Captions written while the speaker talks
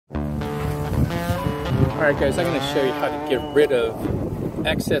Alright guys, I'm going to show you how to get rid of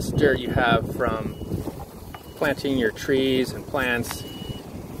excess dirt you have from planting your trees and plants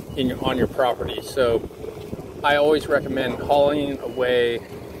on your property. So I always recommend hauling away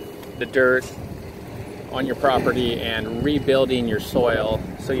the dirt on your property and rebuilding your soil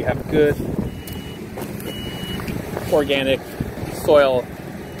so you have good organic soil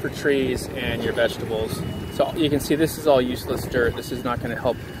for trees and your vegetables. So you can see this is all useless dirt. This is not going to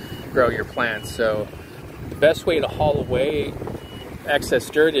help grow your plants. So the best way to haul away excess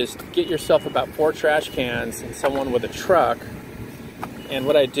dirt is to get yourself about 4 trash cans and someone with a truck. And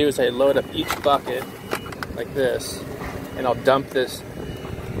what I do is I load up each bucket like this, and I'll dump this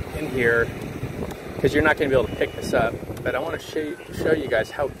in here because you're not going to be able to pick this up. But I want to show you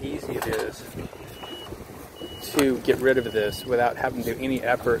guys how easy it is to get rid of this without having to do any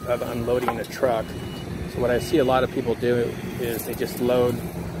effort of unloading a truck. So what I see a lot of people do is they just load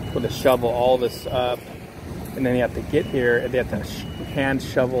with a shovel all this up, and then they have to get here and they have to hand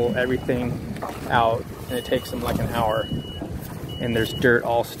shovel everything out, and it takes them like an hour. And there's dirt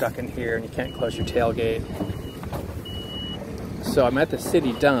all stuck in here and you can't close your tailgate. So I'm at the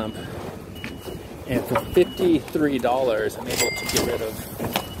city dump, and for $53 I'm able to get rid of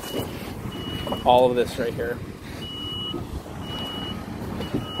all of this right here.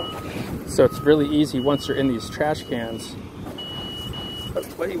 So it's really easy once you're in these trash cans. But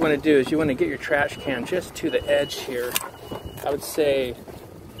what you want to do is you want to get your trash can just to the edge here. I would say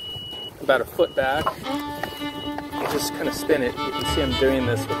about a foot back. You just kind of spin it. You can see I'm doing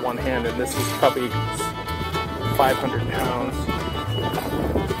this with one hand, and this is probably 500 pounds.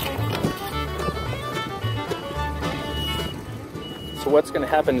 So what's going to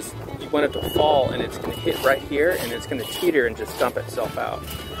happen is you want it to fall, and it's going to hit right here, and it's going to teeter and just dump itself out.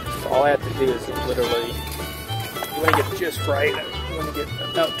 So all I have to do is literally, you want to get just right. You want to get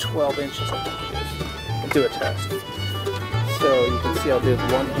about 12 inches, I think it is. I'll do a test. So you can see I'll do it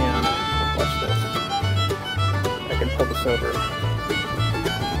with one hand. Watch this. I can pull this over.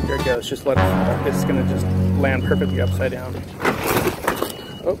 Here it goes. Just let it fall. It's going to just land perfectly upside down.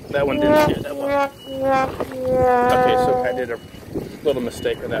 Oh, that one didn't hit. That one. Okay, so I did a little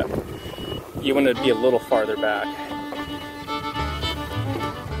mistake with that. You want to be a little farther back.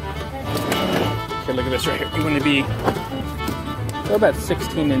 Okay, look at this right here. You want to be about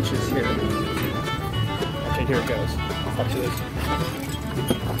 16 inches here. Okay, here it goes. Watch this.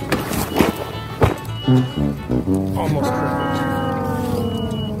 Almost perfect.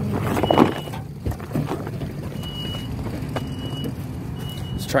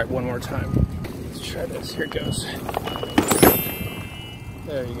 Let's try it one more time. Let's try this. Here it goes.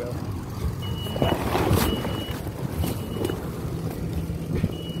 There you go.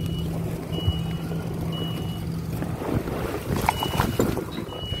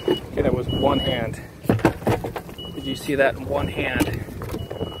 Okay, that was one hand. Did you see that in one hand?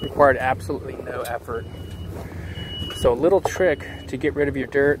 Required absolutely no effort. So a little trick to get rid of your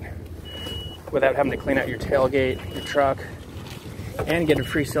dirt without having to clean out your tailgate, your truck, and get a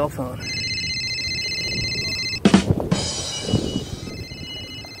free cell phone.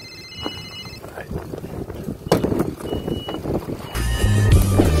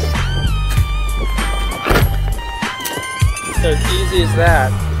 So as easy as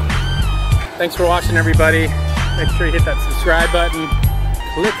that. Thanks for watching, everybody. Make sure you hit that subscribe button,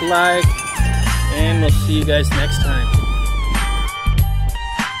 click like, and we'll see you guys next time.